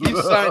in.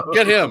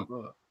 Get him.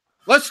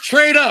 Let's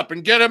trade up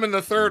and get him in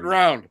the 3rd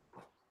round.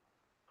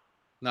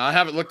 No, I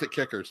haven't looked at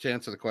kickers. To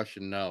answer the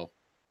question, no.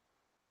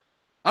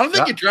 I don't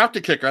think you draft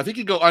a kicker. I think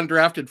you go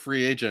undrafted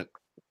free agent.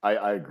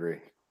 I agree.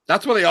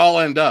 That's where they all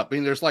end up. I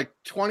mean, there's like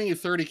 20 or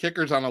 30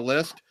 kickers on a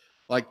list.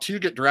 Like 2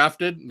 get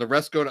drafted, the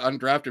rest go to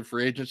undrafted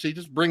free agency.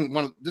 Just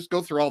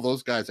go through all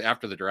those guys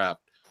after the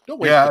draft. Don't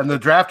waste the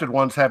drafted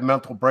ones have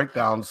mental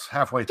breakdowns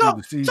halfway through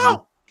the season.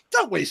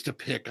 Don't waste a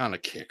pick on a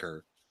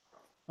kicker.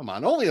 Come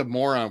on, only a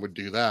moron would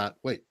do that.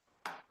 Wait.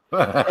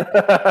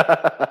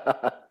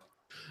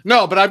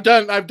 No, but I've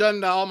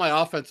done all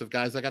my offensive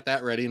guys. I got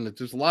that ready, and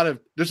there's a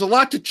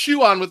lot to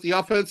chew on with the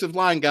offensive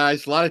line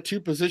guys. A lot of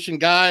 2-position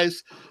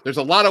guys. There's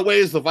a lot of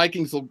ways the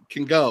Vikings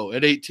can go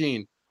at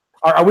 18.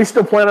 Are we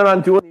still planning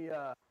on doing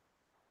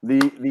the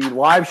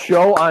live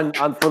show on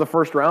for the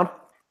 1st round?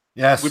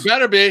 Yes, we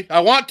better be. I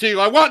want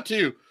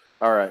to.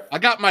 All right. I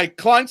got my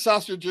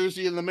Kleinsasser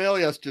jersey in the mail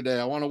yesterday.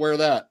 I want to wear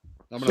that.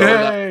 I'm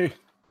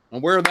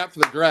wearing that for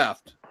the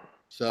draft.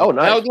 So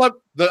nice. I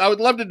would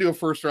love to do a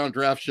 1st round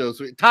draft show.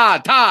 So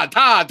Todd.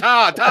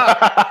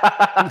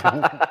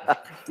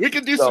 We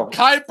could do some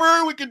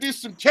Kuiper. We could do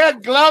some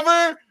Ted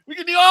Glover. We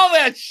could do all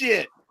that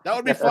shit. That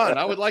would be fun.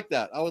 I would like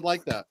that. All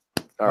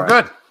right.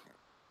 Good.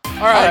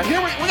 All right. Here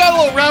we got a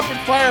little rapid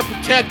fire for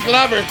Ted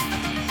Glover.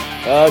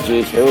 Oh,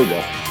 geez. Here we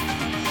go.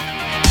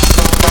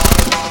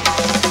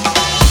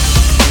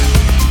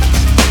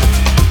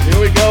 Here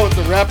we go with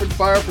the rapid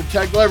fire for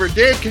Ted Glover.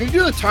 Dave, can you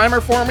do the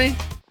timer for me?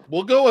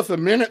 We'll go with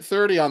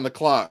 1:30 on the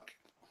clock.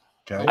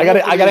 Okay. I got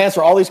to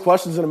answer all these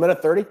questions in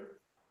 1:30.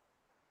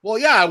 Well,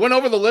 yeah, I went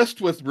over the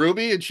list with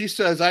Ruby, and she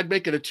says I'd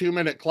make it a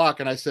 2-minute clock,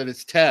 and I said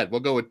it's Ted. We'll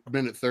go with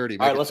 1:30.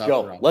 All right, let's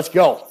go. Let's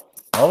go.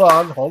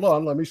 Hold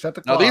on. Let me set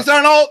the clock. Now,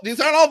 these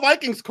aren't all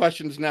Vikings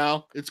questions.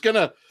 Now it's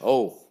gonna.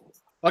 Oh.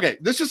 Okay,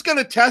 this is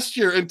gonna test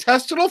your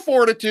intestinal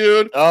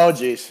fortitude. Oh,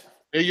 geez.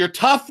 Your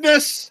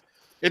toughness.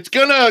 It's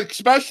gonna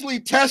especially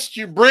test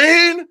your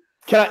brain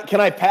Can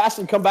I pass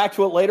and come back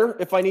to it later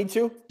if I need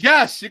to?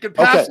 Yes, you can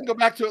pass and go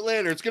back to it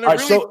later. It's going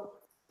to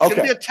it's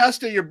going to be a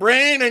test of your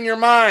brain and your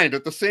mind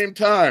at the same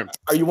time.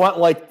 Are you want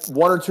like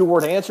 1 or 2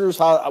 word answers?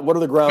 What are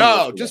the ground?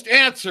 No, just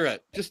answer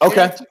it. Just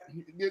answer.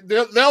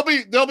 There'll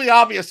be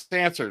obvious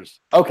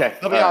answers. Okay.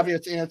 There'll be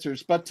obvious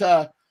answers. But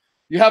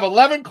you have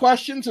 11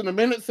 questions in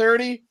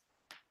 1:30.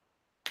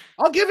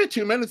 I'll give you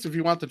 2 minutes if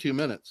you want the 2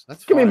 minutes.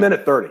 That's fine. Give me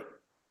 1:30.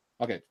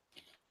 Okay.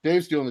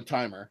 Dave's doing the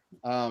timer.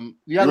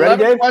 You got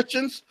 11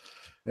 questions?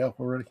 Yeah,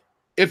 we're ready.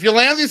 If you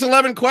land these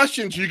 11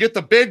 questions, you get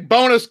the big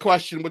bonus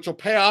question, which will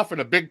pay off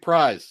in a big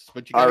prize.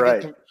 But you got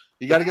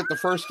to get the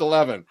first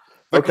 11.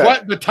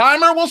 The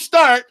timer will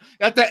start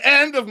at the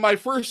end of my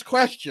first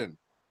question.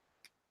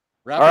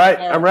 All right,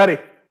 I'm ready.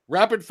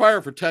 Rapid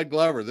fire for Ted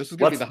Glover. This is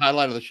going to be the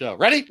highlight of the show.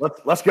 Ready?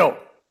 Let's go.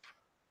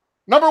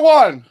 Number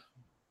 1.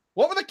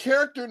 What were the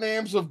character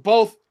names of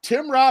both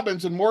Tim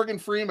Robbins and Morgan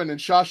Freeman in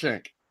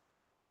Shawshank?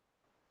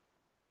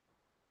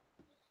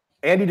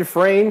 Andy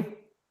Dufresne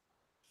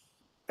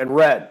and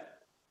Red.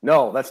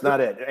 No, that's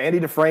not it. Andy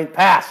Dufresne,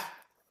 pass.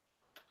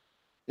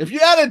 If you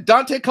added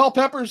Dante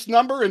Culpepper's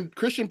number and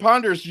Christian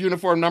Ponder's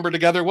uniform number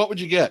together, what would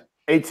you get?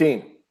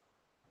 18.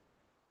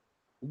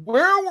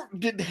 Where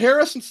did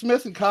Harrison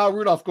Smith and Kyle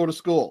Rudolph go to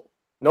school?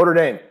 Notre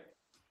Dame.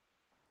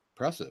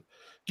 Impressive.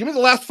 Give me the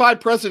last 5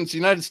 presidents of the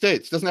United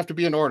States. Doesn't have to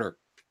be in order.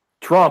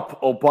 Trump,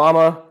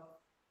 Obama,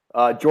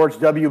 George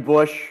W.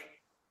 Bush,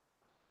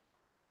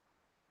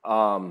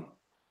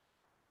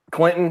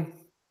 Clinton,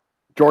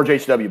 George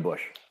H.W.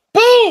 Bush.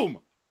 Boom!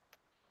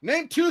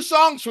 Name 2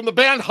 songs from the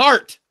band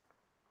Heart.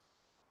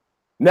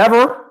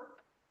 Never.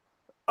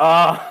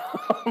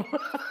 Pass.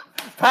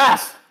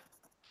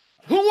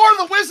 Who wore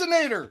the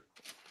Whizzinator?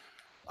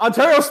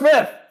 Ontario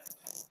Smith.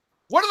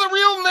 What are the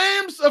real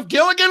names of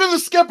Gilligan and the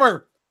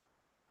Skipper?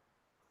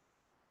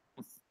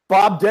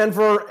 Bob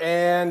Denver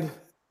and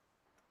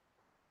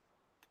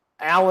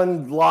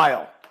Alan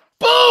Lyle.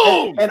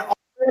 Boom! And all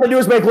I want to do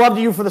is make love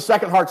to you for the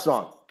second Heart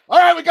song. All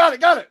right, we got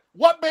it.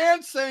 What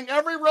band sang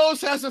Every Rose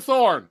Has a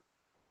Thorn?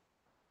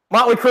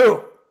 Motley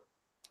Crue.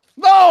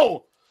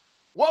 No!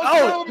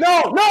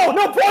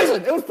 No,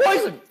 Poison. It was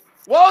Poison.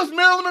 What was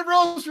Marilyn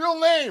Monroe's real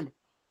name?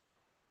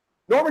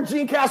 Norman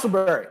Jean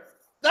Castleberry.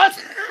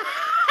 That's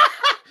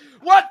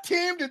what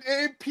team did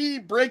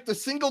AP break the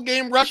single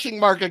game rushing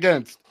mark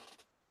against?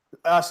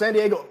 San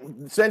Diego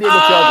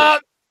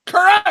Chargers.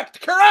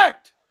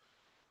 Correct.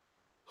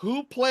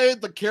 Who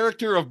played the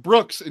character of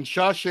Brooks in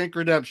Shawshank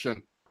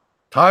Redemption?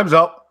 Time's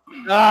up.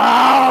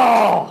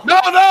 Oh!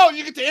 No,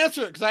 you get to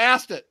answer it because I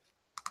asked it.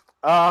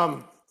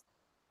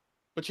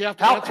 But you have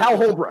to Hal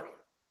Holbrook.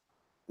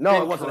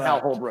 No, it wasn't Hal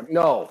Holbrook.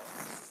 No,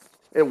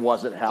 it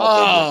wasn't Hal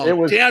Holbrook. It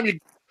was. Damn you!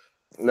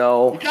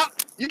 No,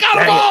 you got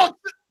them all.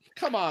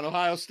 Come on,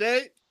 Ohio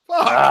State.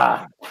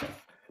 But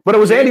it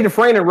was Andy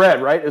Dufresne and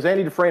Red, right? It was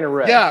Andy Dufresne and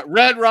Red. Yeah,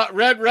 Red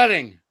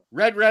Redding.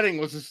 Red Redding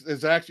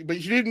is actually,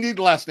 but you didn't need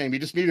the last name. You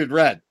just needed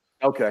Red.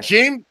 Okay.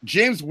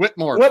 James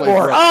Whitmore.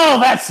 Oh,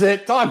 that's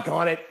it.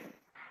 Doggone it.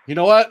 You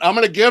know what? I'm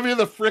going to give you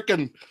the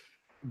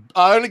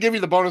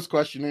bonus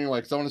question anyway,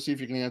 because I want to see if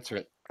you can answer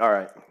it. All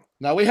right.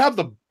 Now we have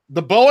the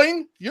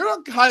Boeing. You're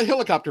a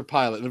helicopter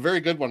pilot, and a very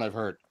good one, I've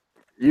heard.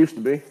 Used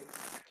to be.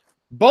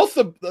 Both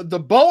the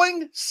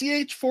Boeing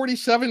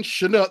CH-47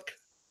 Chinook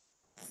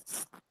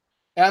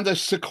and the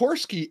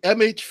Sikorsky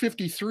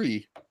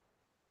MH-53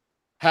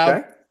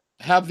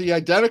 have the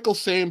identical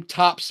same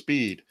top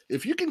speed.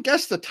 If you can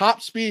guess the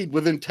top speed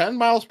within 10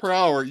 miles per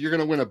hour, you're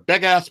going to win a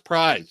big ass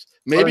prize.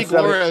 Maybe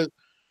Gloria.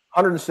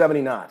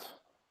 170 knots.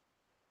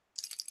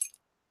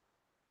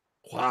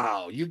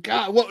 Wow, you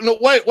got what? No,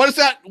 wait, what is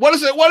that? What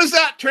is it? What does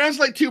that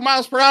translate to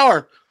miles per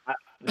hour?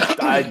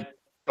 I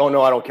don't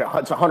know. I don't care.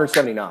 It's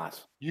 170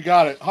 knots. You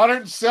got it.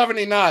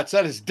 170 knots.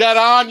 That is dead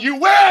on. You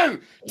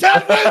win.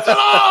 Ted wins it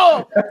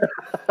all.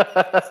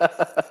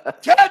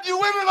 Ted, you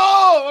win it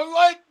all.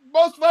 Unlike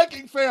most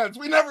Viking fans,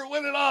 we never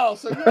win it all.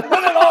 So you win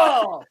it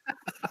all.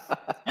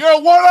 You're a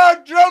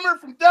one-armed drummer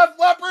from Def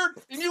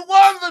Leppard, and you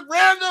won the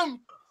random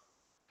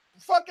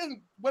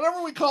fucking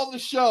whatever we call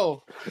this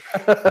show.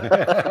 You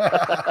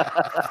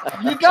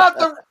got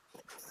the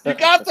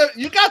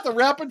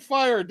rapid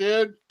fire,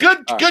 dude.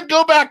 Good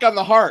go back on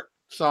the Heart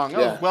song.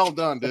 That was well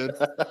done, dude.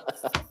 All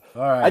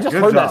right. I just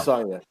heard that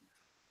song yet.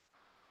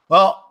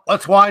 Well,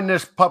 let's wind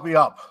this puppy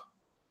up.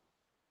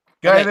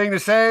 Got anything to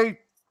say,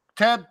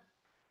 Ted?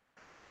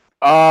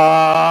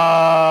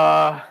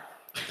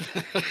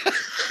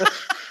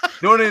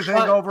 Doing anything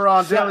over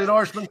on Daily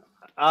Norseman?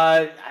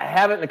 I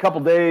haven't in a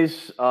couple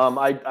days.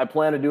 I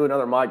plan to do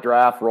another mock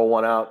draft, roll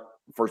one out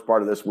first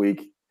part of this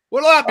week.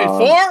 What'll that be?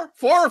 4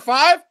 or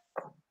 5?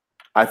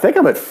 I think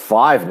I'm at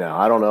 5 now.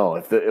 I don't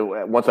know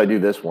once I do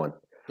this one.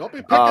 Don't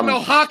be picking no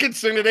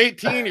Hawkinson at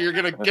 18, or you're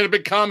gonna get a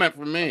big comment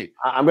from me.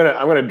 I'm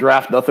gonna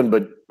draft nothing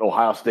but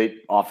Ohio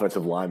State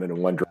offensive linemen in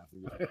one draft.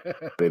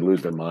 They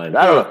lose their mind.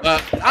 I don't know.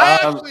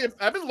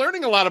 I've been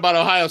learning a lot about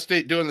Ohio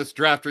State doing this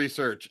draft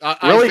research.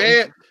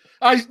 Really?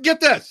 I get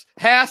this: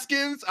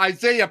 Haskins,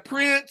 Isaiah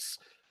Prince,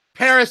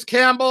 Paris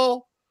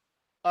Campbell,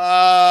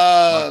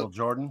 Michael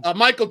Jordan.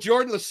 Michael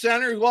Jordan, the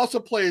center, who also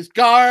plays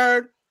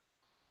guard.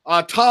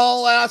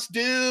 Tall ass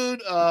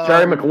dude.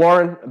 Terry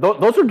McLaurin.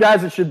 Those are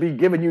guys that should be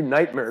giving you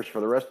nightmares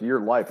for the rest of your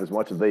life as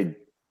much as they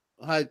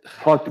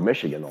punked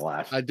Michigan the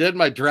last. I did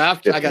my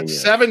draft. I got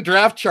 7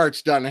 draft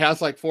charts done. It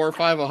has like 4 or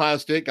 5 Ohio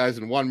State guys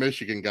and 1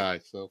 Michigan guy.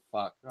 So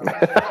fuck. But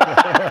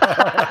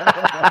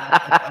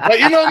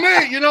you know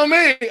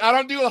me. I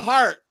don't do the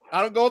heart. I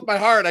don't go with my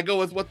heart. I go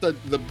with what the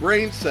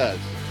brain says.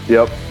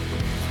 Yep.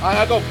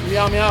 I go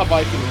meow meow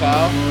Viking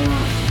pal.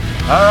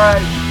 All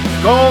right.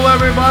 Goal,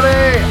 everybody,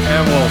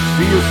 and we'll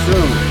see you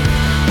soon.